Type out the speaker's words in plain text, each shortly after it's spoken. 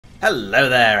Hello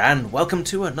there and welcome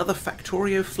to another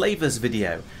Factorio Flavours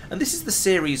video, and this is the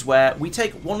series where we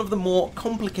take one of the more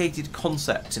complicated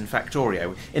concepts in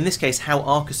Factorio, in this case how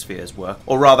Arcospheres work,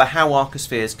 or rather how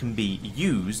Arcospheres can be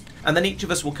used, and then each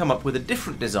of us will come up with a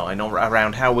different design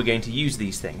around how we're going to use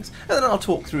these things, and then I'll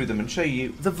talk through them and show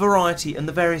you the variety and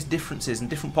the various differences and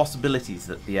different possibilities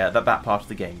that that part of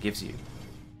the game gives you.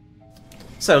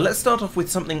 So let's start off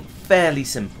with something fairly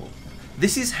simple.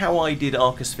 This is how I did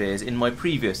Arcospheres in my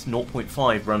previous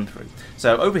 0.5 run through.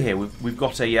 So over here we've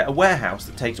got a warehouse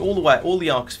that takes all the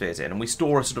Arcospheres in, and we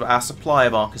store sort of our supply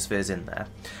of Arcospheres in there.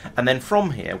 And then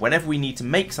from here, whenever we need to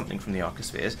make something from the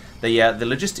Arcospheres, the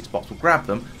logistics bots will grab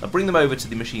them, they'll bring them over to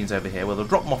the machines over here, where they'll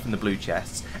drop them off in the blue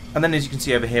chests. And then as you can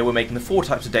see over here, we're making the 4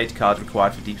 types of data cards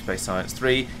required for Deep Space Science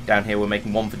 3. Down here we're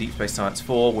making one for Deep Space Science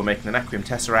 4, we're making the Naquium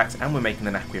Tesseract, and we're making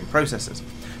the Naquium Processors.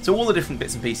 So all the different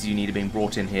bits and pieces you need are being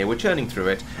brought in here, we're churning through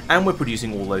it, and we're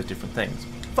producing all those different things.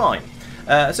 Fine.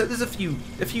 So there's a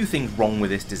few things wrong with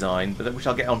this design, which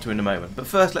I'll get onto in a moment. But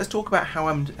first, let's talk about how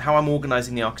I'm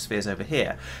organising the Arcospheres over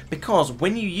here. Because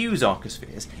when you use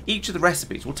Arcospheres, each of the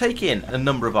recipes will take in a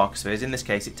number of Arcospheres. In this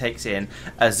case, it takes in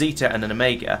a Zeta and an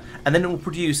Omega, and then it will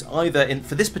produce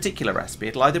for this particular recipe,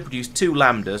 it'll either produce 2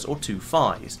 Lambdas or 2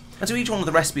 Phis. And so each one of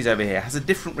the recipes over here has a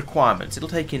different requirements. It'll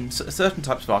take in certain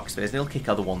types of Arcospheres and it'll kick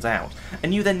other ones out.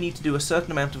 And you then need to do a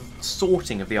certain amount of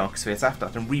sorting of the Arcospheres after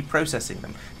that and reprocessing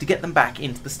them to get them back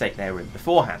into the state they were in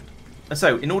beforehand. And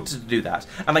so, in order to do that,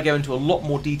 and I go into a lot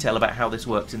more detail about how this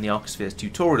works in the Arcospheres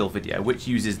tutorial video, which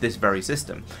uses this very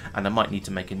system, and I might need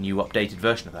to make a new updated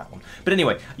version of that one. But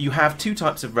anyway, you have 2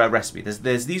 types of recipe.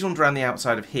 There's these ones around the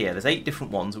outside of here. There's 8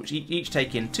 different ones, which each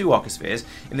take in 2 Arcospheres.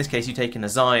 In this case, you take in a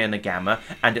Xi and a Gamma,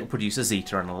 and it'll produce a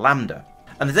Zeta and a Lambda.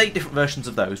 And there's 8 different versions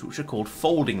of those, which are called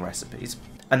folding recipes.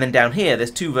 And then down here,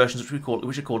 there's 2 versions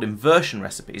which are called inversion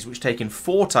recipes, which take in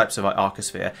 4 types of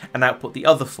Arcosphere and output the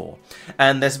other 4.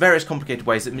 And there's various complicated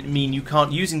ways that mean you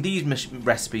can't, using these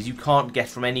recipes, you can't get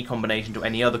from any combination to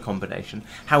any other combination.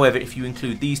 However, if you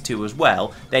include these 2 as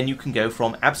well, then you can go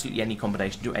from absolutely any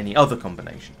combination to any other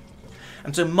combination.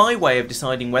 And so my way of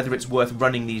deciding whether it's worth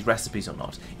running these recipes or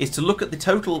not is to look at the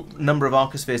total number of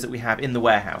Arcospheres that we have in the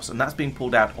warehouse, and that's being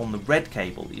pulled out on the red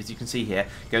cable, as you can see here,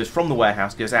 goes from the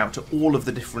warehouse, goes out to all of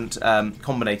the different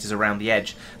combinators around the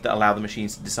edge that allow the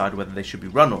machines to decide whether they should be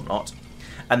run or not.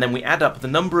 And then we add up the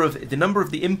number of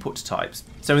the input types.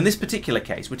 So in this particular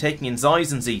case, we're taking in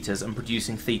Xis and Zetas and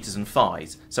producing Thetas and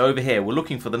Phis. So over here, we're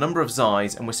looking for the number of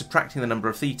Xis and we're subtracting the number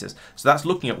of Thetas. So that's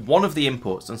looking at one of the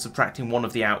inputs and subtracting one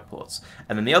of the outputs.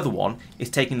 And then the other one is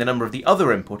taking the number of the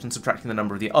other input and subtracting the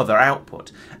number of the other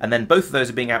output. And then both of those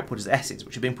are being output as S's,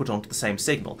 which are being put onto the same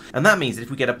signal. And that means that if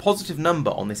we get a positive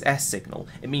number on this S signal,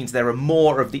 it means there are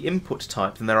more of the input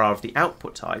type than there are of the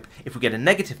output type. If we get a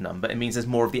negative number, it means there's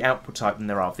more of the output type than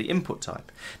there are of the input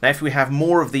type. Now if we have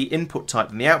more of the input type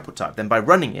than the output type, then by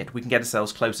running it we can get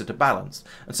ourselves closer to balance.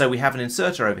 And so we have an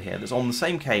inserter over here that's on the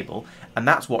same cable, and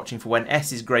that's watching for when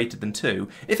S is greater than 2.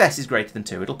 If S is greater than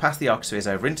 2, it'll pass the Arcospheres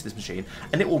over into this machine,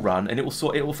 and it will run, and it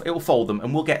will fold them,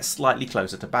 and we'll get slightly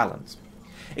closer to balance.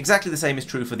 Exactly the same is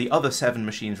true for the other 7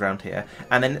 machines around here,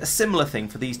 and then a similar thing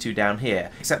for these 2 down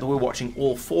here, except that we're watching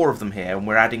all 4 of them here, and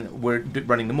we're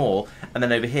running them all, and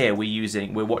then over here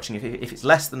we're watching if it's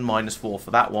less than -4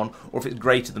 for that one, or if it's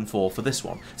greater than 4 for this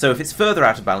one. So if it's further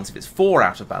out of balance, if it's 4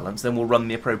 out of balance, then we'll run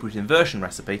the appropriate inversion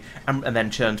recipe, and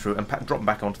then churn through and drop them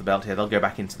back onto the belt here. They'll go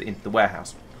back into the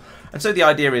warehouse. And so the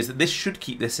idea is that this should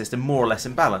keep this system more or less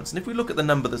in balance. And if we look at the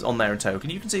number that's on there in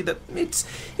total, you can see that it's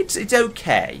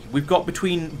okay. We've got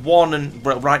between 1 and,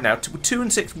 well, right now, 2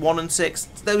 and 6, 1 and 6,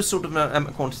 those sort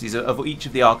of quantities of each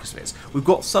of the Arcospheres. We've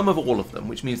got some of all of them,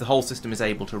 which means the whole system is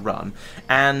able to run.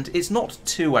 And it's not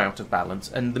too out of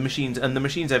balance, and the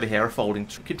machines over here are folding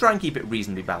to try and keep it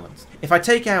reasonably balanced. If I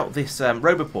take out this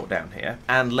Roboport down here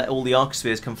and let all the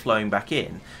Arcospheres come flowing back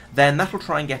in, then that'll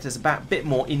try and get us a bit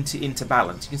more into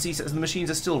balance. You can see the machines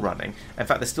are still running. In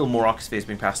fact, there's still more Arcospheres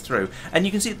being passed through. And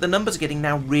you can see that the numbers are getting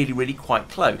now really quite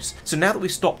close. So now that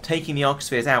we've stopped taking the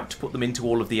Arcospheres out to put them into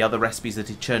all of the other recipes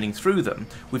that are churning through them,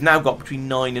 we've now got between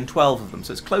 9 and 12 of them.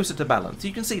 So it's closer to balance. So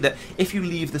you can see that if you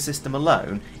leave the system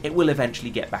alone, it will eventually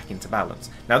get back into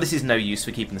balance. Now this is no use for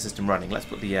keeping the system running. Let's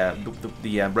put the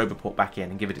Roboport back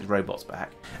in and give it its robots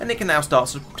back. And it can now start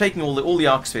sort of taking all the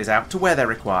Arcospheres out to where they're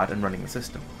required and running the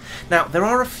system. Now, there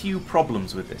are a few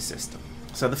problems with this system.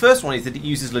 So the first one is that it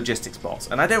uses logistics bots,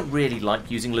 and I don't really like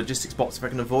using logistics bots if I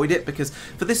can avoid it, because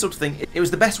for this sort of thing, it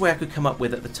was the best way I could come up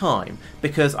with at the time,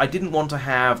 because I didn't want to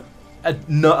have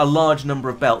a large number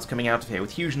of belts coming out of here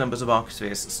with huge numbers of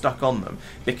Arcospheres stuck on them,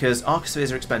 because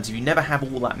Arcospheres are expensive. You never have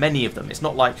all that many of them. It's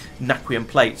not like Naquium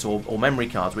plates or memory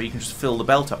cards where you can just fill the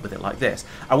belt up with it like this.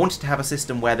 I wanted to have a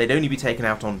system where they'd only be taken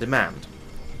out on demand.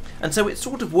 And so it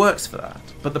sort of works for that,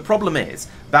 but the problem is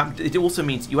that it also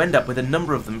means you end up with a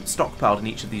number of them stockpiled in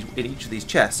each of these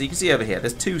chests. So you can see over here,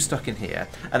 there's 2 stuck in here,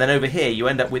 and then over here you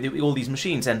end up with all these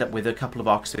machines end up with a couple of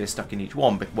Arcospheres stuck in each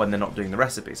one when they're not doing the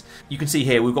recipes. You can see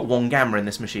here we've got 1 gamma in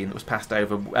this machine that was passed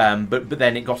over, but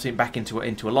then it got it back into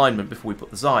alignment before we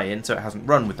put the Xi in, so it hasn't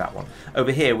run with that one.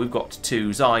 Over here we've got 2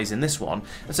 Xis in this one,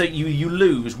 and so you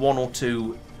lose 1 or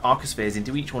 2 Arcospheres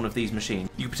into each one of these machines.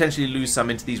 You could potentially lose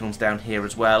some into these ones down here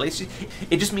as well. It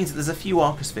just means that there's a few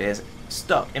Arcospheres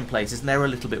stuck in places and they're a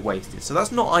little bit wasted. So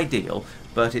that's not ideal,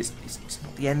 but it's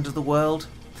not the end of the world.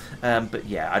 But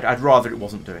yeah, I'd rather it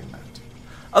wasn't doing that.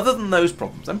 Other than those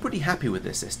problems, I'm pretty happy with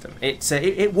this system.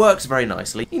 It works very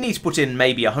nicely. You need to put in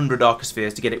maybe 100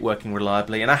 Arcospheres to get it working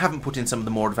reliably, and I haven't put in some of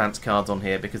the more advanced cards on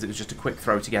here because it was just a quick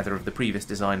throw together of the previous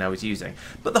design I was using.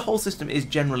 But the whole system is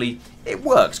generally, it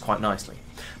works quite nicely.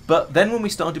 But then when we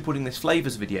started putting this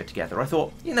Flavours video together, I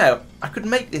thought, you know, I could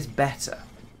make this better.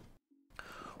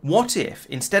 What if,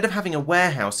 instead of having a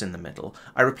warehouse in the middle,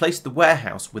 I replaced the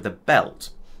warehouse with a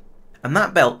belt? And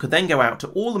that belt could then go out to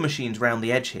all the machines around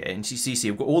the edge here. In CCC,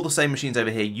 we've got all the same machines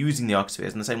over here using the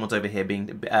Arcospheres and the same ones over here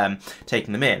being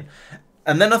taking them in.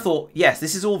 And then I thought, yes,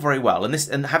 this is all very well,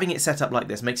 and having it set up like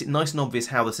this makes it nice and obvious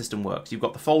how the system works. You've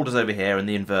got the folders over here and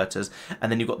the inverters,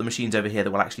 and then you've got the machines over here that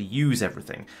will actually use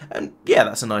everything. And yeah,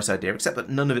 that's a nice idea, except that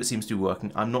none of it seems to be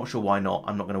working. I'm not sure why not.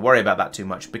 I'm not going to worry about that too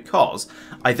much, because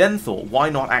I then thought, why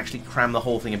not actually cram the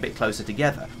whole thing a bit closer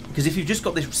together? Because if you've just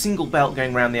got this single belt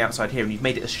going around the outside here, and you've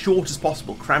made it as short as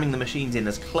possible, cramming the machines in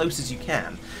as close as you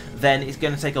can, then it's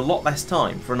going to take a lot less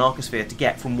time for an Arcosphere to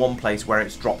get from one place where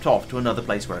it's dropped off to another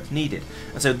place where it's needed.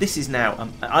 And so this is now,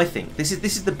 I think, this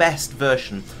is the best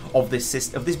version of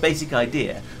this basic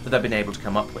idea that I've been able to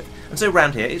come up with. And so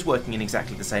around here, it's working in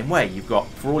exactly the same way. You've got,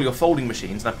 for all your folding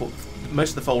machines, and I put most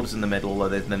of the folders in the middle,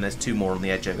 although then there's 2 more on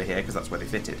the edge over here because that's where they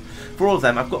fitted. For all of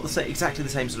them, I've got exactly the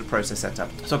same sort of process set up.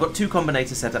 So I've got 2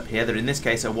 combinators set up here that in this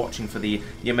case are watching for the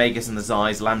omegas and the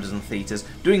xis, lambdas and thetas,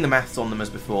 doing the maths on them as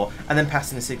before, and then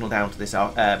passing a signal down to this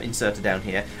inserter down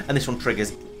here, and this one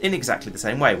triggers in exactly the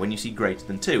same way. When you see greater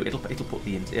than 2, it'll put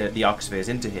the Arcospheres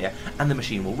into here, and the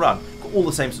machine will run. Got all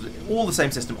the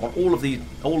same system on all of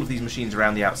these machines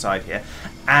around the outside here,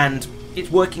 and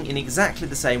it's working in exactly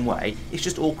the same way. It's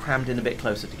just all crammed in a bit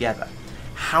closer together.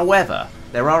 However,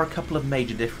 there are a couple of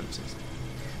major differences.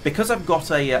 Because I've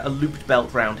got a looped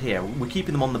belt round here, we're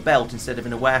keeping them on the belt instead of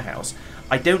in a warehouse.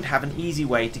 I don't have an easy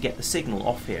way to get the signal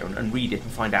off here and read it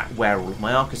and find out where all of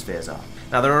my Arcospheres are.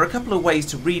 Now there are a couple of ways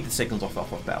to read the signals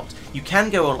off a belt. You can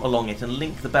go along it and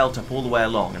link the belt up all the way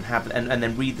along and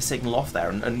then read the signal off there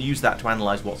and use that to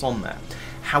analyse what's on there.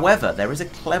 However, there is a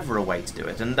cleverer way to do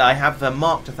it, and I have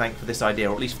Marc to thank for this idea,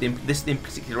 or at least for this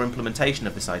particular implementation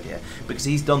of this idea, because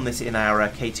he's done this in our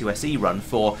K2SE run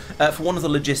for one of the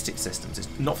logistics systems.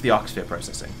 It's not for the Arcosphere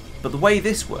processing. But the way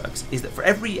this works is that for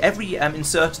every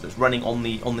inserter that's running on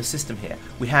the system here,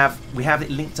 we have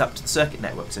it linked up to the circuit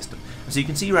network system. And so you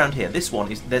can see around here, this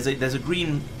one is there's a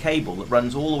green cable that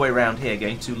runs all the way around here,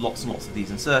 going to lots and lots of these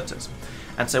inserters.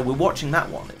 And so we're watching that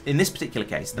one. In this particular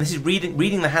case, this is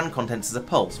reading the hand contents as a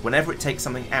pulse whenever it takes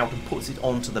something out and puts it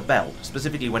onto the belt,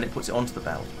 specifically when it puts it onto the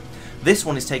belt. This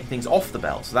one is taking things off the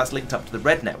belt, so that's linked up to the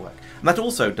red network. And that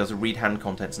also does a read hand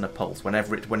contents and a pulse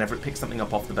whenever it picks something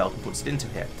up off the belt and puts it into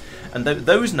here. And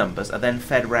those numbers are then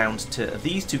fed round to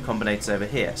these 2 combinators over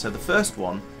here. So the first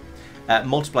one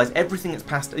multiplies everything that's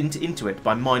passed into it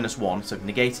by -1, so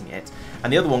negating it,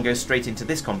 and the other one goes straight into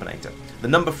this combinator. The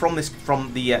number from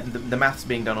the maths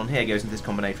being done on here goes into this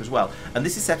combinator as well, and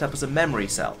this is set up as a memory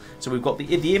cell. So we've got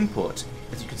the input,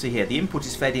 as you can see here. The input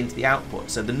is fed into the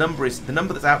output, so the number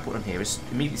that's output on here is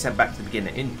immediately sent back to the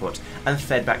beginner input and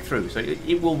fed back through. So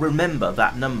it will remember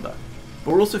that number.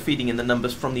 But we're also feeding in the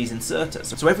numbers from these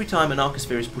inserters. So every time an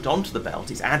Arcosphere is put onto the belt,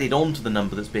 it's added onto the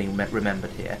number that's being remembered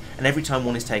here, and every time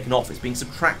one is taken off, it's being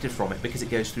subtracted from it because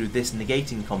it goes through this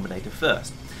negating combinator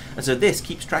first. And so this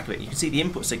keeps track of it. You can see the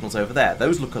input signals over there.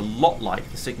 Those look a lot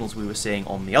like the signals we were seeing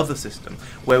on the other system,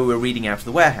 where we were reading out of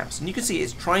the warehouse. And you can see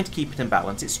it's trying to keep it in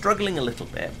balance. It's struggling a little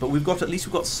bit, but at least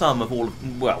we've got some of all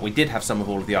of, well, we did have some of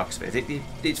all of the Arcospheres.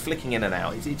 It's flicking in and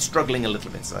out. It's struggling a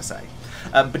little bit, as I say.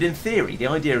 But in theory, the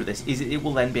idea of this is it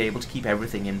will then be able to keep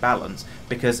everything in balance,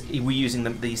 because we're using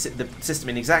the system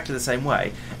in exactly the same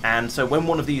way. And so when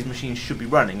one of these machines should be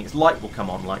running, its light will come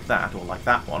on like that, or like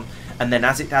that one, and then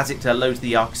as it loads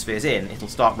the Arcospheres in, it'll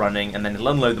start running, and then it'll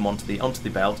unload them onto the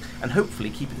belt, and hopefully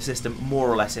keep the system more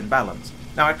or less in balance.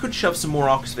 Now I could shove some more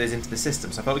Arcospheres into the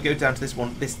system, so if I would go down to this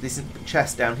one, this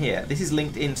chest down here, this is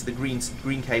linked into the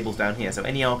green cables down here, so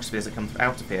any Arcospheres that come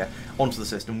out of here onto the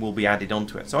system will be added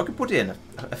onto it. So I could put in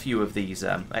a few of these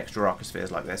extra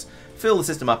Arcospheres like this, fill the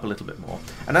system up a little bit more,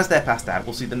 and as they're passed out,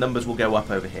 we'll see the numbers will go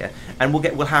up over here, and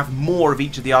we'll have more of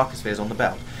each of the Arcospheres on the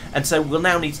belt. And so we'll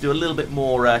now need to do a little bit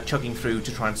more chugging through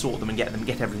to try and sort them and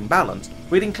get everything balanced.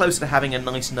 We're getting closer to having a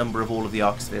nice number of all of the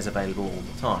Arcospheres available all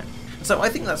the time. So I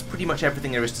think that's pretty much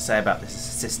everything there is to say about this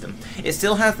system. It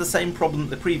still has the same problem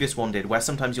that the previous one did, where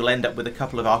sometimes you'll end up with a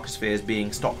couple of Arcospheres being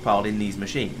stockpiled in these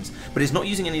machines, but it's not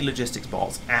using any logistics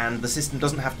bots, and the system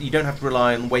you don't have to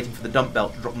rely on waiting for the dump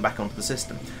belt to drop them back onto the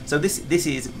system. So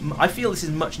I feel this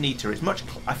is much neater.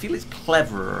 I feel it's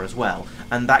cleverer as well,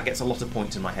 and that gets a lot of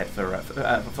points in my head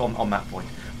on that point.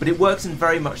 But it works in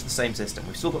very much the same system.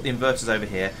 We've still got the inverters over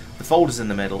here, the folders in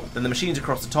the middle, then the machines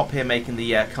across the top here making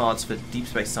the cards for Deep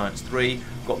Space Science 3.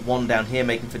 We've got one down here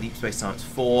making for Deep Space Science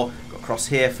 4, got across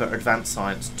here for Advanced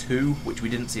Science 2, which we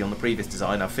didn't see on the previous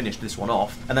design. I've finished this one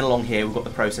off, and then along here we've got the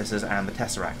processors and the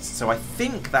tesseracts. So I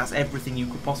think that's everything you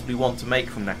could possibly want to make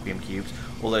from Naquium cubes,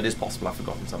 although it is possible I've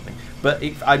forgotten something. But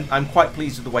I'm quite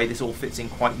pleased with the way this all fits in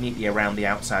quite neatly around the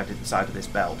outside of this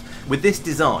belt. With this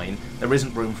design, there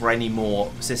isn't room for any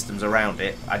more systems around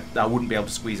it. I wouldn't be able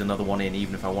to squeeze another one in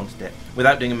even if I wanted it.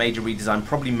 Without doing a major redesign,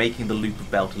 probably making the loop of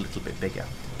belt a little bit bigger.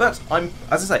 But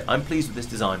as I say, I'm pleased with this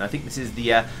design. I think this is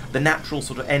the natural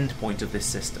sort of end point of this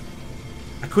system.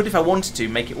 I could, if I wanted to,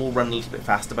 make it all run a little bit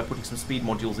faster by putting some speed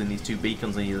modules in these two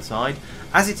beacons on either side.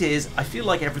 As it is, I feel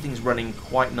like everything's running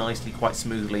quite nicely, quite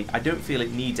smoothly. I don't feel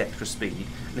it needs extra speed.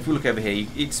 And if we look over here,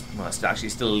 it's actually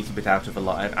still a little bit out of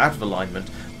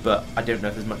alignment, but I don't know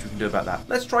if there's much we can do about that.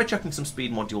 Let's try chucking some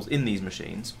speed modules in these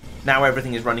machines. Now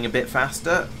everything is running a bit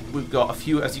faster. We've got a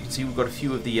few, as you can see, we've got a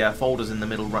few of the folders in the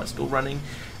middle still running.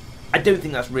 I don't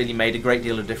think that's really made a great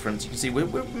deal of difference. You can see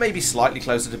we're maybe slightly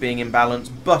closer to being in balance,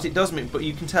 but it does mean. But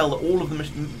you can tell that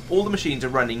all the machines are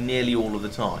running nearly all of the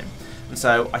time, and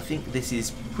so I think this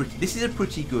is a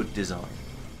pretty good design.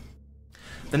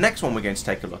 The next one we're going to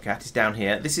take a look at is down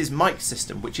here. This is Mike's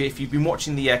system, which if you've been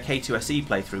watching the K2SE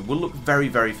playthrough will look very,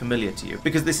 very familiar to you,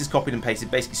 because this is copied and pasted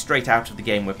basically straight out of the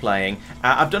game we're playing.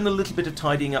 I've done a little bit of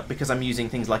tidying up because I'm using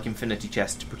things like Infinity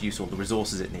Chest to produce all the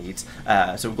resources it needs,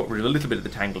 so we've got rid of a little bit of the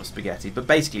tangle of spaghetti, but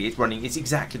basically it's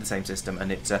exactly the same system,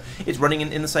 and it's running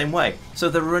in the same way. So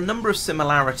there are a number of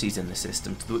similarities in the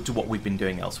system to what we've been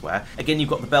doing elsewhere. Again, you've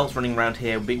got the belts running around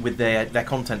here with their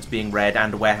contents being read,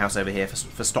 and a warehouse over here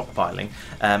for stockpiling.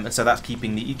 And so that's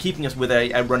keeping us with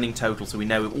a running total, so we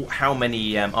know how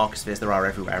many Arcospheres there are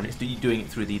everywhere, and it's doing it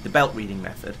through the belt reading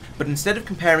method. But instead of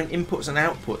comparing inputs and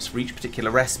outputs for each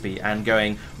particular recipe and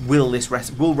going, will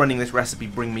running this recipe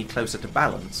bring me closer to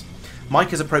balance, Mike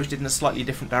has approached it in a slightly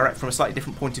different from a slightly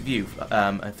different point of view for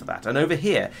that. And over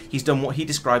here, he's done what he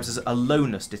describes as a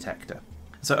lowness detector.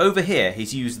 So over here,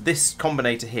 he's used this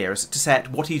combinator here to set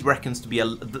what he reckons to be a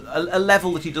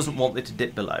level that he doesn't want it to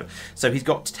dip below. So he's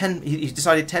got he's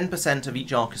decided 10% of each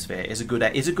Arcosphere is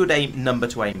a good number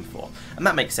to aim for, and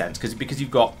that makes sense because you've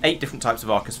got 8 different types of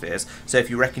Arcospheres. So if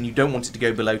you reckon you don't want it to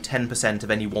go below 10% of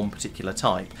any one particular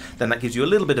type, then that gives you a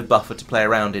little bit of buffer to play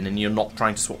around in, and you're not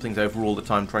trying to swap things over all the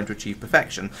time, trying to achieve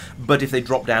perfection. But if they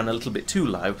drop down a little bit too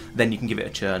low, then you can give it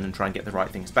a churn and try and get the right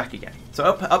things back again. So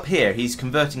up here, he's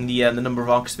converting the number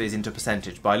of Arcospheres into a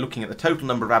percentage by looking at the total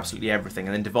number of absolutely everything,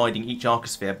 and then dividing each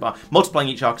Arcosphere by multiplying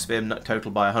each Arcosphere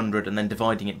total by 100, and then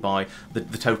dividing it by the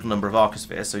total number of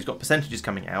Arcospheres. So he's got percentages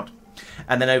coming out.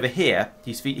 And then over here,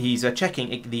 he's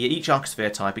checking each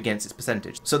Arcosphere type against its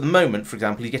percentage. So at the moment, for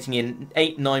example, he's getting in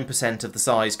 8-9% of the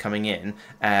size coming in,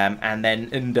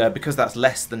 and because that's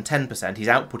less than 10%, he's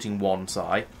outputting 1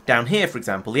 psi. Down here, for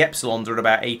example, the epsilons are at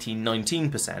about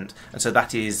 18-19%, and so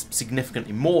that is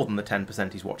significantly more than the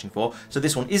 10% he's watching for. So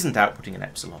this one isn't outputting an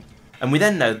epsilon. And we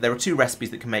then know that there are 2 recipes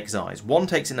that can make xis. One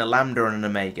takes in a lambda and an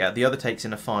omega, the other takes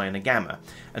in a phi and a gamma.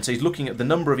 And so he's looking at the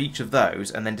number of each of those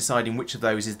and then deciding which of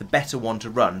those is the better one to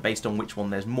run based on which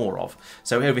one there's more of.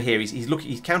 So over here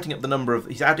he's counting up the number of,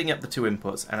 he's adding up the 2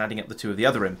 inputs and adding up the 2 of the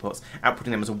other inputs,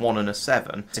 outputting them as a 1 and a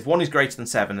 7. So if 1 is greater than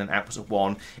 7, then outputs a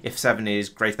 1. If 7 is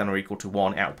greater than or equal to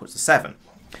 1, it outputs a 7.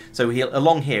 So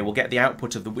along here we'll get the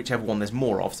output of whichever one there's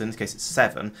more of, so in this case it's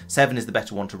 7. 7 is the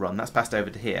better one to run, that's passed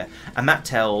over to here, and that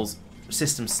tells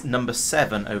system number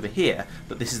 7 over here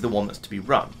that this is the one that's to be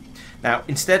run. Now,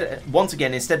 once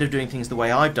again, instead of doing things the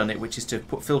way I've done it, which is to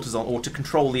put filters on, or to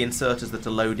control the inserters that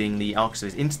are loading the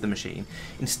Arcospheres into the machine,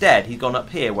 instead he's gone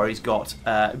up here where he's got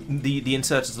the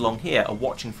inserters along here are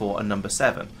watching for a number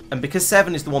 7. And because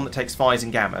 7 is the one that takes phis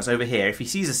and gammas, over here, if he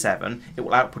sees a 7, it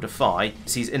will output a phi.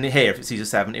 In here, if it sees a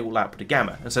 7, it will output a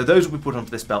gamma. And so those will be put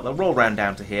onto this belt, they'll roll around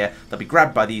down to here, they'll be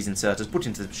grabbed by these inserters, put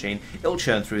into the machine, it'll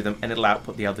churn through them, and it'll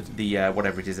output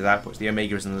whatever it is it outputs, the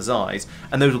omegas and the xis,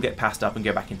 and those will get passed up and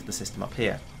go back into the system up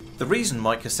here. The reason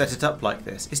Mike has set it up like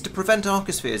this is to prevent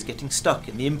Arcospheres getting stuck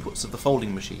in the inputs of the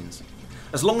folding machines.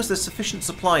 As long as there's sufficient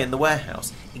supply in the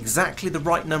warehouse, exactly the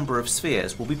right number of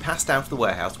spheres will be passed out of the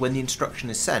warehouse when the instruction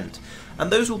is sent, and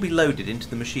those will be loaded into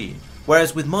the machine.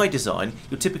 Whereas with my design,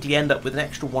 you'll typically end up with an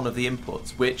extra one of the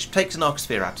inputs, which takes an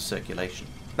Arcosphere out of circulation.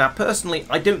 Now personally,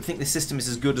 I don't think this system is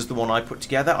as good as the one I put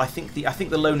together. I think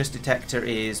the Lowness detector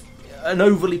is an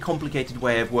overly complicated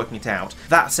way of working it out.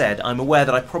 That said, I'm aware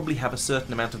that I probably have a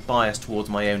certain amount of bias towards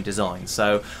my own design,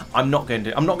 so I'm not going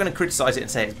to criticise it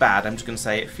and say it's bad. I'm just going to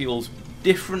say it feels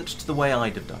different to the way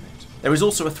I'd have done it. There is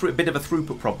also a bit of a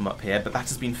throughput problem up here, but that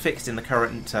has been fixed in the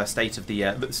current state of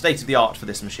the art for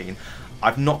this machine.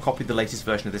 I've not copied the latest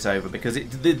version of this over because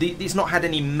it's not had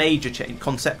any major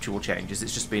conceptual changes.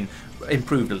 It's just been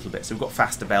improved a little bit. So we've got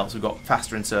faster belts, we've got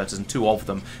faster inserters, and 2 of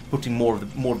them, putting more of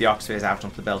the Arcospheres out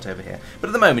onto the belt over here. But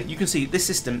at the moment, you can see this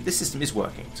system is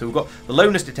working. So we've got the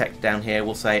Lowness detector down here.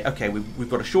 Will say, okay, we've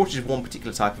got a shortage of one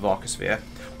particular type of Arcosphere.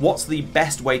 What's the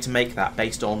best way to make that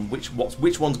based on which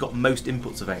one's got most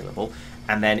inputs available?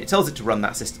 And then it tells it to run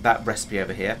that recipe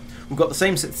over here. We've got the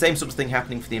same sort of thing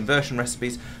happening for the inversion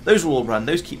recipes. Those will all run,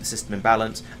 those keep the system in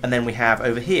balance, and then we have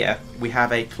over here, we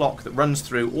have a clock that runs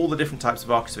through all the different types of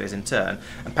Arcospheres in turn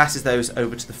and passes those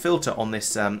over to the filter on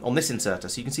this inserter.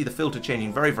 So you can see the filter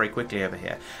changing very, very quickly over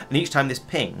here. And each time this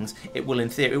pings, it will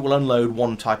unload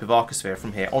one type of Arcosphere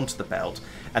from here onto the belt.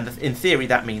 And in theory,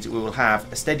 that means that we will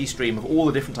have a steady stream of all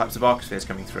the different types of Arcospheres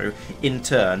coming through in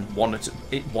turn, one at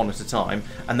a time,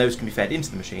 and those can be fed into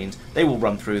the machines. They will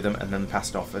run through them and then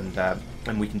passed off,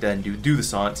 and we can then do the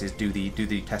sciences, do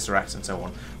the tesseracts and so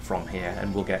on from here,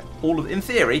 and we'll get in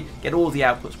theory, get all the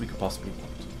outputs we could possibly want.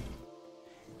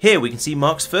 Here we can see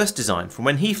Marc's first design from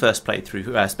when he first played through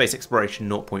Space Exploration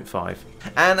 0.5.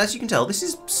 And as you can tell, this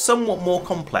is somewhat more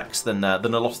complex than a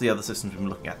lot of the other systems we've been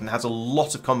looking at, and has a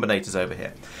lot of combinators over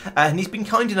here. And he's been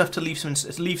kind enough to leave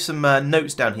some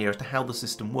notes down here as to how the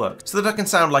system works, so that I can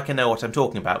sound like I know what I'm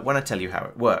talking about when I tell you how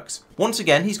it works. Once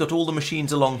again, he's got all the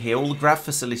machines along here, all the grav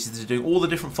facilities to do all the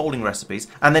different folding recipes,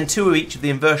 and then 2 of each of the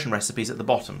inversion recipes at the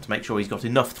bottom to make sure he's got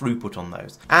enough throughput on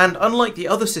those. And unlike the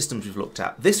other systems we've looked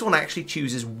at, this one actually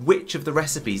chooses which of the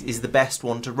recipes is the best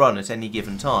one to run at any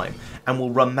given time, and will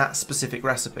run that specific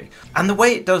recipe. And the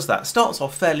way it does that starts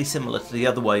off fairly similar to the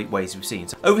other ways we've seen.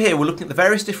 So over here we're looking at the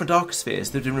various different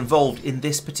Arcospheres that are involved in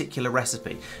this particular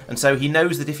recipe, and so he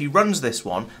knows that if he runs this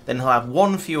one, then he'll have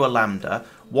 1 fewer lambda,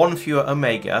 1 fewer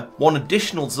omega, 1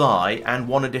 additional xi, and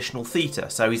 1 additional theta.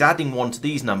 So he's adding 1 to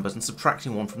these numbers and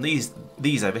subtracting 1 from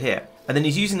these over here. And then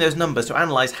he's using those numbers to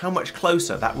analyse how much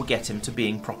closer that will get him to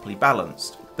being properly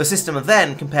balanced. The system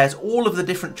then compares all of the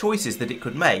different choices that it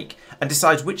could make and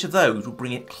decides which of those would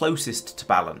bring it closest to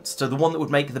balance, so the one that would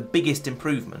make the biggest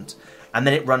improvement, and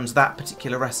then it runs that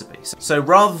particular recipe. So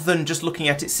rather than just looking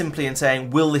at it simply and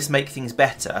saying, will this make things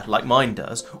better, like mine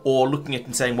does, or looking at it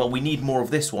and saying, well, we need more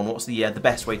of this one, what's the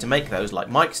best way to make those, like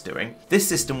Mike's doing, this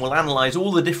system will analyse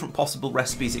all the different possible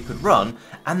recipes it could run,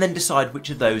 and then decide which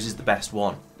of those is the best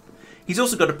one. He's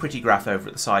also got a pretty graph over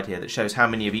at the side here that shows how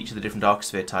many of each of the different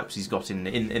Arcosphere types he's got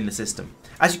in the system.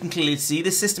 As you can clearly see,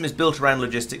 this system is built around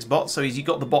logistics bots, so he's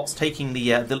got the bots taking the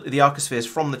Arcospheres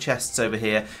from the chests over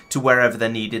here to wherever they're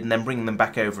needed and then bringing them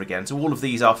back over again. So all of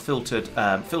these are filtered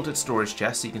storage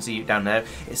chests, so you can see down there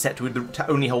it's set to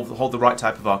only hold the right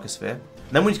type of Arcosphere.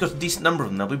 And then when he's got a decent number of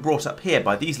them, they'll be brought up here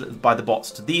by the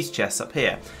bots to these chests up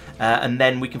here. And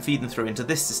then we can feed them through into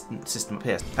this system up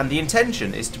here. And the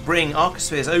intention is to bring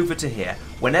Arcospheres over to here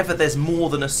whenever there's more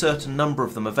than a certain number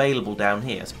of them available down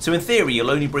here. So in theory,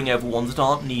 you'll only bring over ones that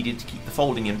aren't needed to keep the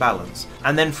folding in balance.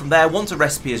 And then from there, once a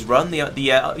recipe is run,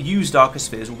 the used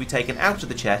Arcospheres will be taken out of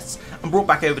the chests and brought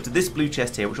back over to this blue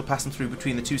chest here, which will pass them through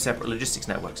between the 2 separate logistics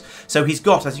networks. So he's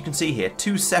got, as you can see here,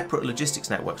 2 separate logistics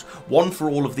networks. One for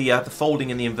all of the folding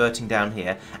and the inverting down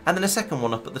here, and then a second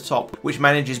one up at the top, which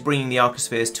manages bringing the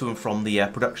Arcospheres to and from the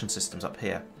production systems up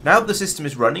here. Now that the system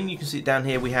is running, you can see down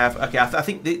here we have, okay, I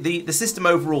think the system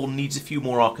overall needs a few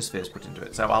more Arcospheres put into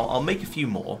it, so I'll make a few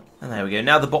more. And there we go.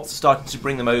 Now the bots are starting to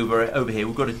bring them over here.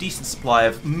 We've got a decent supply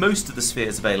of most of the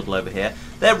spheres available over here.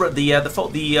 The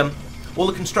All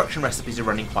the construction recipes are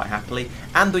running quite happily,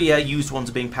 and the used ones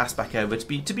are being passed back over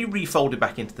to be refolded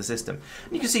back into the system.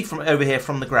 And you can see from over here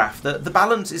from the graph that the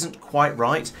balance isn't quite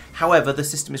right. However, the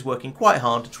system is working quite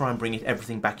hard to try and bring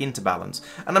everything back into balance.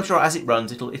 And I'm sure as it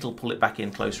runs, it'll pull it back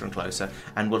in closer and closer,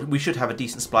 and we should have a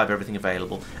decent supply of everything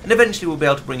available. And eventually we'll be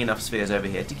able to bring enough spheres over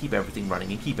here to keep everything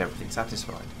running and keep everything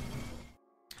satisfied.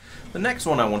 The next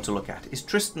one I want to look at is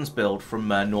Tristan's build from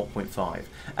 0.5,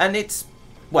 and it's,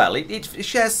 well, it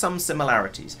shares some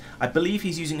similarities. I believe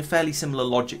he's using a fairly similar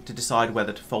logic to decide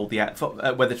whether to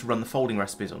whether to run the folding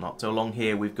recipes or not. So along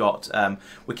here we've got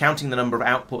we're counting the number of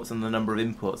outputs and the number of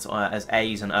inputs as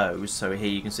A's and O's. So here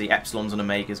you can see epsilons and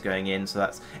omegas going in. So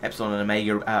that's epsilon and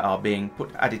omega are being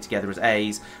added together as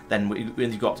A's. Then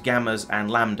we've got gammas and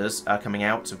lambdas coming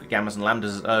out. So we've got gammas and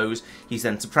lambdas as O's. He's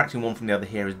then subtracting one from the other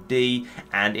here as D.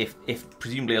 And if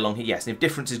presumably along here, yes, and if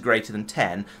difference is greater than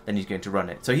 10, then he's going to run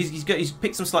it. So he's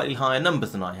picked some slightly higher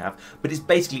numbers than I have, but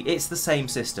it's the same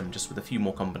system, just with a few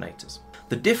more combinators.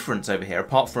 The difference over here,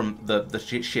 apart from the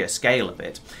sheer scale of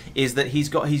it, is that he's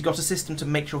got a system to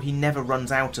make sure he never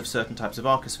runs out of certain types of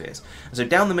Arcospheres. And so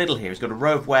down the middle here, he's got a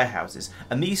row of warehouses,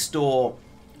 and these store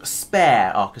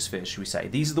spare Arcospheres, should we say.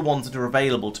 These are the ones that are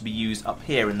available to be used up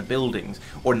here in the buildings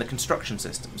or in the construction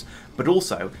systems. But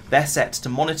also, they're set to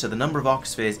monitor the number of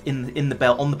Arcospheres in the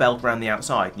belt, on the belt around the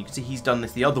outside. And you can see he's done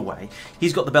this the other way.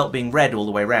 He's got the belt being read all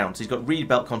the way around, so he's got read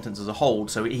belt contents as a whole,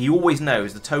 so he always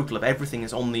knows the total of everything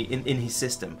that's on in his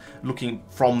system, looking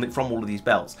from all of these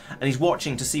belts. And he's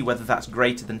watching to see whether that's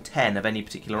greater than 10 of any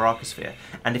particular Arcosphere.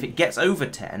 And if it gets over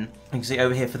 10, you can see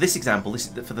over here for this example, this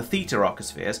is for the theta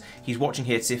Arcospheres, he's watching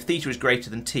here to see if theta is greater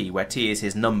than t, where t is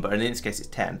his number, and in this case it's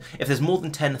 10. If there's more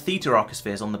than 10 theta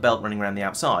Arcospheres on the belt running around the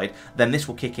outside, then this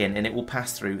will kick in and it will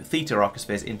pass through theta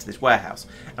Arcospheres into this warehouse.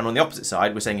 And on the opposite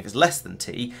side, we're saying if it's less than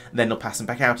t, then they'll pass them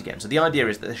back out again. So the idea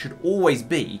is that there should always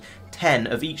be 10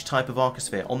 of each type of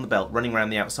Arcosphere on the belt running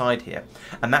around the outside here,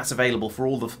 and that's available for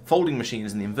all the folding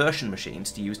machines and the inversion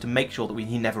machines to use to make sure that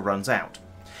he never runs out.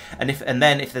 And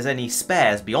then if there's any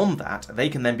spares beyond that, they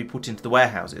can then be put into the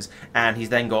warehouses, and he's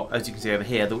then got, as you can see over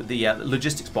here, the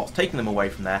logistics bots taking them away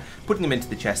from there, putting them into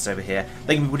the chests over here.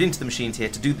 They can be put into the machines here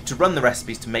to run the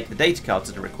recipes to make the data cards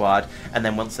that are required, and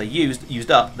then once they're used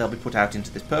up, they'll be put out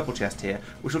into this purple chest here,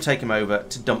 which will take them over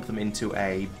to dump them into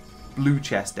a blue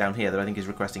chest down here that I think is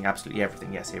requesting absolutely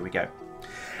everything. Yes, here we go.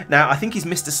 Now, I think he's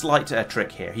missed a slight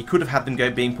trick here. He could have had them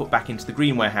being put back into the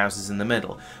green warehouses in the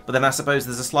middle, but then I suppose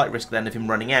there's a slight risk then of him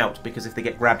running out, because if they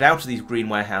get grabbed out of these green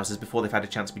warehouses before they've had a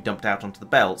chance to be dumped out onto the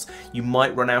belts, you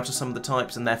might run out of some of the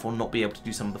types and therefore not be able to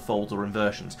do some of the folds or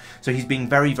inversions. So he's being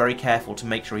very, very careful to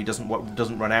make sure he doesn't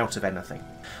run out of anything.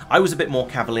 I was a bit more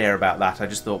cavalier about that. I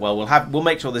just thought, well, we'll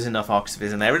make sure there's enough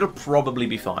Arcospheres in there. It'll probably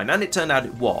be fine, and it turned out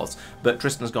it was. But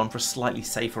Tristan's gone for a slightly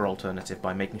safer alternative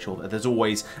by making sure that there's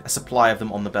always a supply of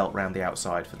them on the belt round the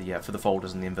outside for the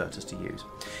folders and the inverters to use.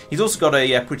 He's also got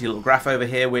a pretty little graph over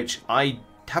here, which I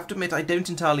have to admit I don't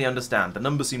entirely understand. The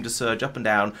numbers seem to surge up and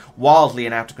down wildly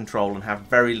and out of control and have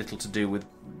very little to do with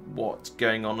what's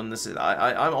going on in this.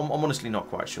 I'm honestly not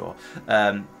quite sure.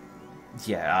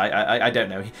 Yeah, I don't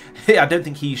know. I don't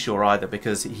think he's sure either,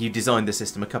 because he designed the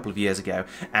system a couple of years ago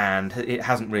and it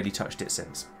hasn't really touched it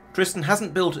since. Tristan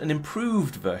hasn't built an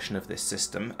improved version of this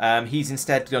system. He's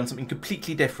instead done something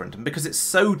completely different, and because it's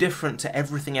so different to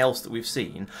everything else that we've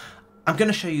seen, I'm going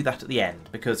to show you that at the end,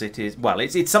 because it is, well,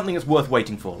 it's something that's worth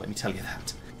waiting for, let me tell you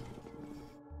that.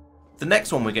 The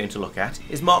next one we're going to look at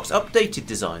is Marc's updated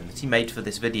design that he made for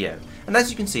this video, and as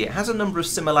you can see, it has a number of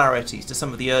similarities to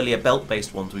some of the earlier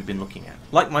belt-based ones we've been looking at.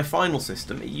 Like my final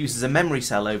system, it uses a memory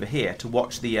cell over here to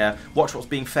watch what's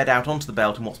being fed out onto the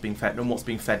belt and what's being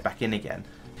fed back in again.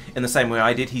 In the same way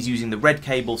I did, he's using the red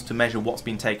cables to measure what's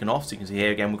been taken off, so you can see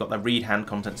here again we've got the read hand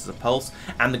contents as a pulse,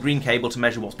 and the green cable to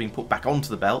measure what's being put back onto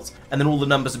the belts, and then all the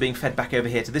numbers are being fed back over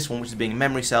here to this one, which is being a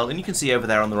memory cell, and you can see over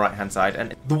there on the right hand side,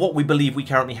 and what we believe we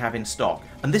currently have in stock.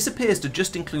 And this appears to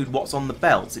just include what's on the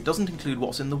belts, it doesn't include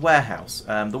what's in the warehouse.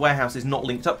 The warehouse is not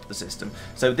linked up to the system,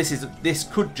 so this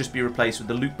could just be replaced with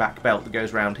the loopback belt that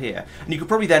goes around here. And you could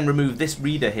probably then remove this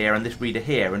reader here and this reader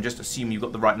here and just assume you've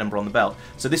got the right number on the belt.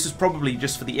 So this is probably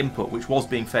just for the input, which was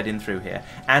being fed in through here.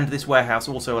 And this warehouse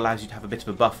also allows you to have a bit of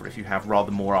a buffer if you have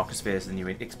rather more Arcospheres than you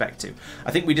expect to.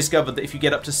 I think we discovered that if you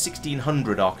get up to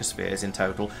 1600 Arcospheres in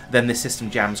total, then this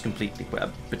system jams completely.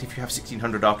 But if you have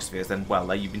 1600 Arcospheres, then,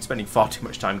 well, you've been spending far too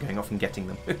much time going off and getting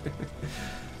them.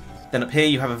 Then up here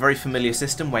you have a very familiar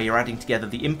system where you're adding together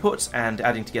the inputs and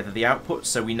adding together the outputs.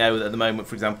 So we know that at the moment,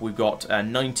 for example, we've got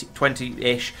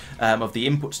 20-ish of the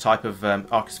inputs type of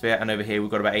Arcosphere, and over here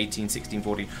we've got about 18, 16,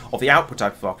 14 of the output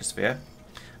type of Arcosphere.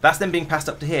 That's then being passed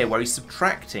up to here, where he's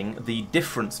subtracting the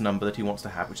difference number that he wants to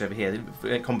have, which over here,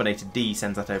 combinated D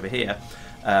sends that over here,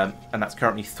 and that's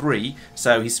currently 3.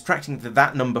 So he's subtracting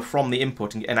that number from the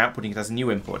input and outputting it as a new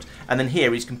input. And then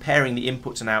here he's comparing the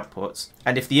inputs and outputs.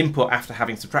 And if the input, after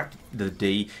having subtracted the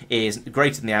D, is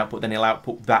greater than the output, then he'll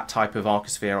output that type of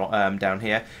Arcosphere down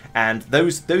here. And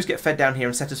those get fed down here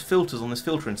and set as filters on this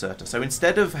filter inserter. So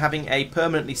instead of having a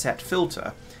permanently set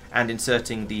filter and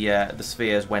inserting the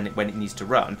spheres when it needs to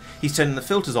run, he's turning the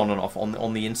filters on and off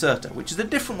on the inserter, which is a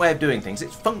different way of doing things.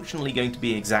 It's functionally going to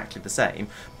be exactly the same,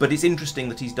 but it's interesting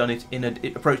that he's done it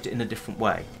approached it in a different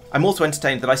way. I'm also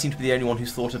entertained that I seem to be the only one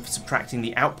who's thought of subtracting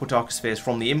the output Arcospheres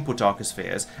from the input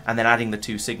Arcospheres and then adding the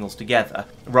two signals together,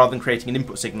 rather than creating an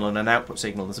input signal and an output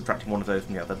signal and subtracting one of those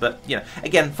from the other. But, you know,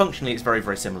 again, functionally it's very,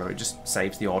 very similar. It just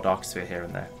saves the odd Arcosphere here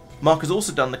and there. Marc has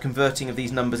also done the converting of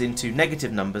these numbers into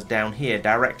negative numbers down here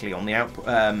directly on the output,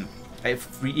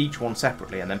 for each one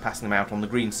separately, and then passing them out on the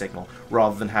green signal,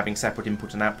 rather than having separate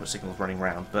input and output signals running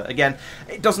around. But again,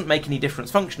 it doesn't make any difference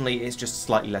functionally, it's just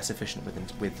slightly less efficient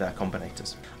with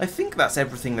combinators. I think that's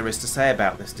everything there is to say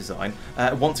about this design.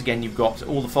 Once again, you've got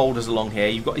all the folders along here.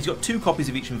 He's got 2 copies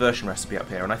of each inversion recipe up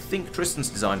here, and I think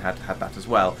Tristan's design had that as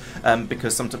well,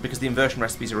 because the inversion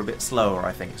recipes are a bit slower,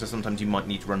 I think, so sometimes you might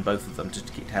need to run both of them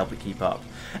just to help it keep up.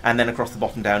 And then across the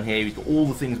bottom down here, you've got all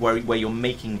the things where you're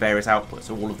making various outputs,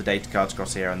 so all of the data cards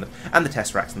across here and the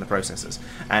test racks and the processors,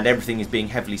 and everything is being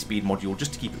heavily speed moduled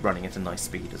just to keep it running at a nice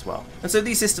speed as well. And so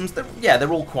these systems,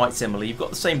 they're all quite similar. You've got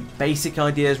the same basic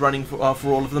ideas running for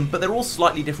all of them, but they're all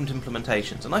slightly different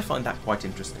implementations, and I find that quite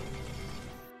interesting.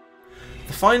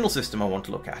 The final system I want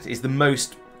to look at is the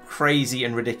most crazy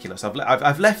and ridiculous.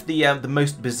 I've left the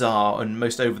most bizarre and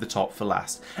most over the top for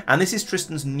last, and this is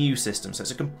Tristan's new system. So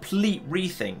it's a complete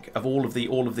rethink of all of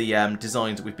the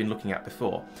designs that we've been looking at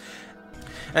before.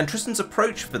 And Tristan's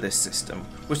approach for this system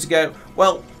was to go,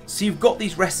 well, so you've got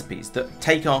these recipes that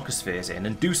take Arcospheres in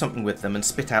and do something with them and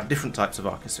spit out different types of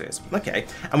Arcospheres. Okay,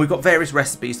 and we've got various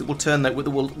recipes that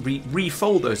will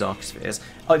refold those Arcospheres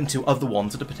into other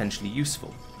ones that are potentially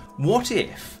useful. What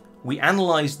if we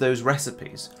analysed those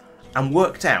recipes and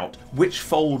worked out which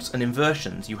folds and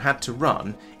inversions you had to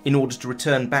run in order to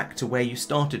return back to where you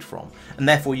started from, and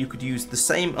therefore you could use the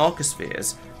same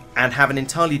Arcospheres and have an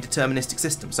entirely deterministic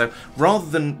system. So rather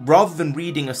than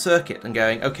reading a circuit and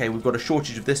going, okay, we've got a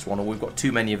shortage of this one, or we've got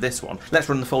too many of this one, let's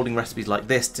run the folding recipes like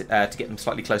this to get them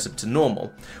slightly closer to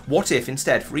normal. What if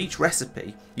instead for each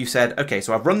recipe you said, okay,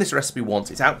 so I've run this recipe once,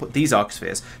 it's output these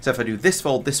Arcospheres, so if I do this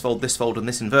fold, this fold, this fold, and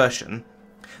this inversion,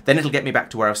 then it'll get me back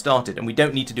to where I started, and we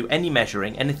don't need to do any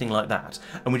measuring, anything like that,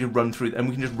 and we can run through, and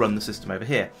we can just run the system over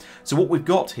here. So what we've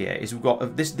got here is we've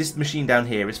got this machine down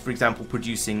here is, for example,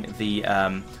 producing the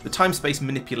time-space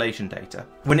manipulation data.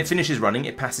 When it finishes running,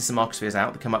 it passes some Arcospheres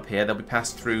out that come up here. They'll be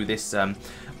passed through this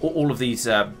all of these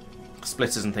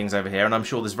splitters and things over here, and I'm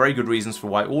sure there's very good reasons for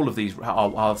why all of these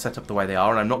are set up the way they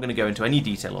are, and I'm not going to go into any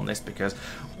detail on this because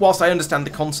whilst I understand the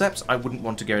concepts, I wouldn't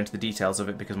want to go into the details of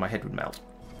it because my head would melt.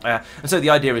 And so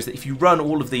the idea is that if you run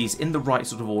all of these in the right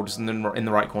sort of orders and in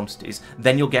the right quantities,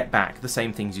 then you'll get back the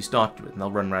same things you started with, and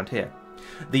they'll run around here.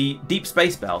 The deep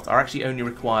space belts are actually only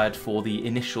required for the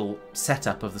initial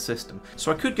setup of the system.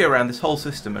 So I could go around this whole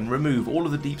system and remove all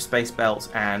of the deep space belts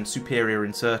and superior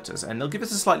inserters, and they'll give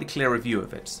us a slightly clearer view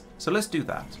of it. So let's do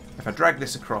that. If I drag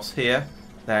this across here,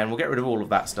 then we'll get rid of all of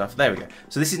that stuff. There we go.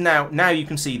 So this is now you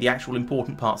can see the actual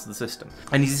important parts of the system.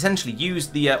 And he's essentially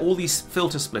used all these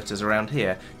filter splitters around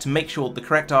here to make sure that the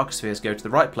correct Arcospheres go to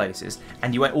the right places,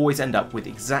 and you always end up with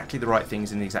exactly the right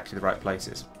things in exactly the right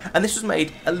places. And this was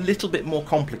made a little bit more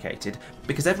complicated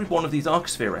because every one of these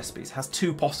Arcosphere recipes has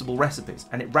 2 possible recipes,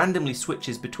 and it randomly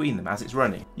switches between them as it's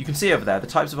running. You can see over there the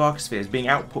types of Arcospheres being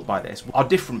output by this are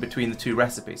different between the 2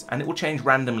 recipes, and it will change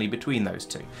randomly between those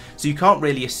 2. So you can't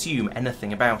really assume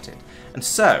anything about it. And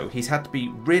so he's had to be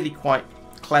really quite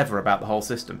clever about the whole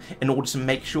system in order to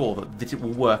make sure that it will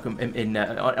work on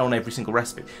every single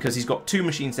recipe, because he's got 2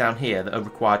 machines down here that are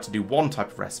required to do one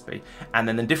type of recipe, and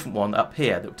then a different one up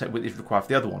here that is required for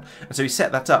the other one. And so he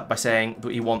set that up by saying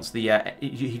that he wants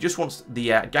he just wants the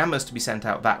gammas to be sent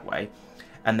out that way,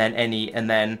 and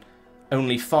then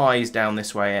only phi's down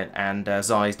this way and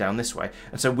xi's down this way.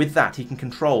 And so with that, he can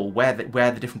control where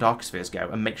the different Arcospheres go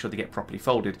and make sure they get properly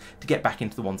folded to get back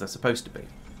into the ones they're supposed to be.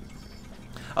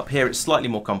 Up here it's slightly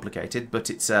more complicated, but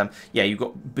it's yeah, he's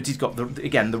got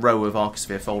again the row of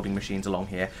Arcosphere folding machines along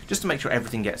here, just to make sure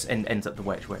everything ends up the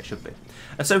way it should be.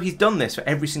 And so he's done this for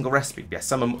every single recipe. Yes,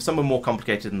 some are more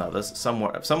complicated than others. Some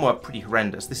were pretty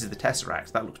horrendous. This is the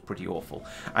Tesseract. That looks pretty awful.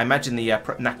 I imagine the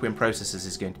Naquin processors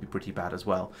is going to be pretty bad as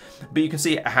well. But you can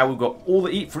see how we've got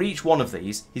for each one of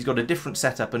these, he's got a different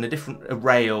setup and a different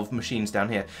array of machines down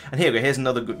here. And here we go. Here's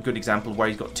another good example where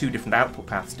he's got two different output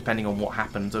paths depending on what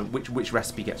happens and which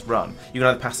recipe gets run. You can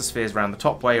either pass the spheres around the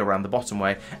top way or around the bottom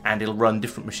way, and it'll run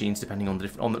different machines depending on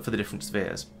for the different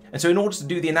spheres. And so in order to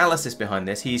do the analysis behind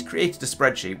this, he's created a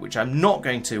spreadsheet, which I'm not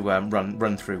going to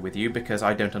run through with you because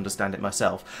I don't understand it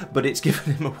myself, but it's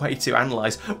given him a way to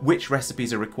analyse which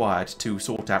recipes are required to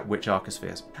sort out which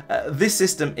Arcospheres. This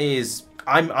system is...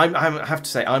 I have to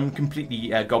say, I'm completely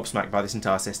gobsmacked by this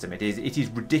entire system. It is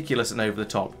ridiculous and over the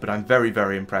top, but I'm very,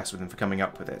 very impressed with him for coming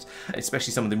up with it.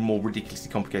 Especially some of the more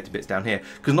ridiculously complicated bits down here.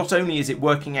 Because not only is it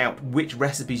working out which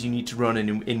recipes you need to run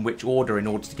in which order in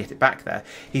order to get it back there,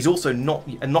 he's also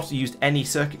not used any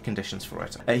circuit conditions for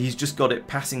it. He's just got it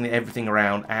passing everything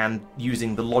around and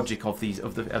using the logic of these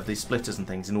splitters and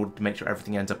things in order to make sure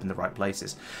everything ends up in the right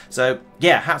places. So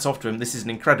yeah, hats off to him. This is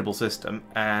an incredible system,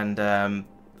 and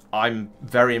I'm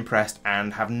very impressed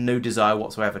and have no desire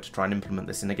whatsoever to try and implement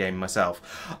this in a game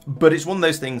myself. But it's one of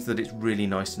those things that it's really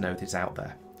nice to know that it's out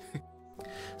there.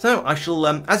 So I shall,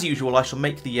 as usual, I shall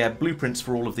make the blueprints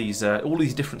for all these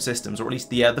different systems, or at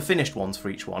least the finished ones for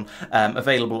each one,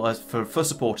 available for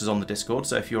supporters on the Discord.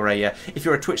 So if you're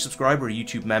a Twitch subscriber, a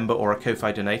YouTube member, or a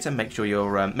Ko-Fi donator, make sure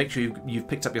you've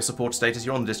picked up your supporter status.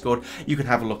 You're on the Discord. You can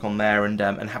have a look on there and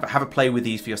have a play with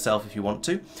these for yourself if you want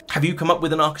to. Have you come up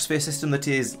with an Arcosphere system that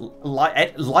is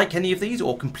like any of these,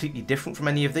 or completely different from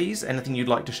any of these? Anything you'd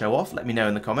like to show off? Let me know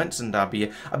in the comments, and I'd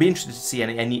be interested to see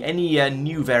any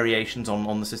new variations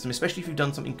on the system, especially if you've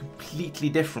done something completely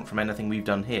different from anything we've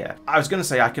done here. I was going to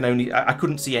say I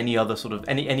couldn't see any other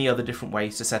different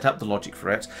ways to set up the logic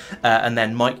for it, and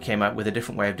then Mike came out with a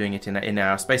different way of doing it in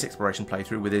our space exploration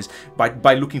playthrough with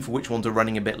by looking for which ones are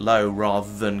running a bit low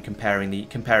rather than comparing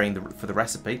for the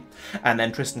recipe, and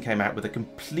then Tristan came out with a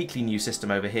completely new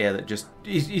system over here that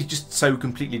is just so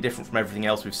completely different from everything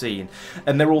else we've seen,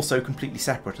 and they're also completely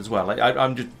separate as well.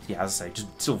 I'm just, yeah, as I say,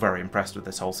 just still very impressed with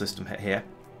this whole system here.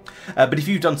 But if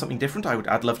you've done something different,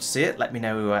 I'd love to see it. Let me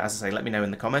know, as I say, let me know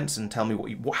in the comments and tell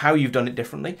me how you've done it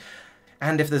differently.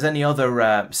 And if there's any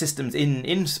other systems in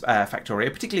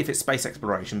Factorio, particularly if it's space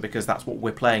exploration, because that's what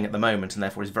we're playing at the moment and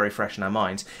therefore is very fresh in our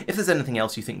minds. If there's anything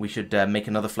else you think we should make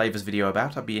another Flavours video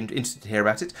about, I'd be interested to hear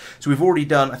about it. So we've already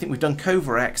done, I think we've done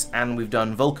Cova-X and we've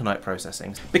done Vulcanite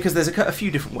processing, because there's a few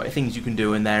different things you can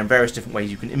do in there and various different ways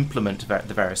you can implement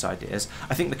the various ideas.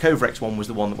 I think the Cova-X one was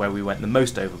the one where we went the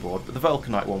most overboard, but the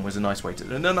Vulcanite one was a nice way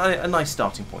to, a nice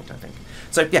starting point, I think.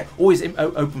 So yeah, always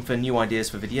open for new ideas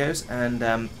for videos,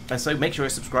 and so make sure you're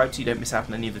subscribed so you don't miss out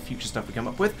on any of the future stuff we come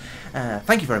up with.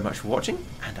 Thank you very much for watching,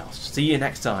 and I'll see you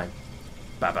next time.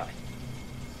 Bye bye.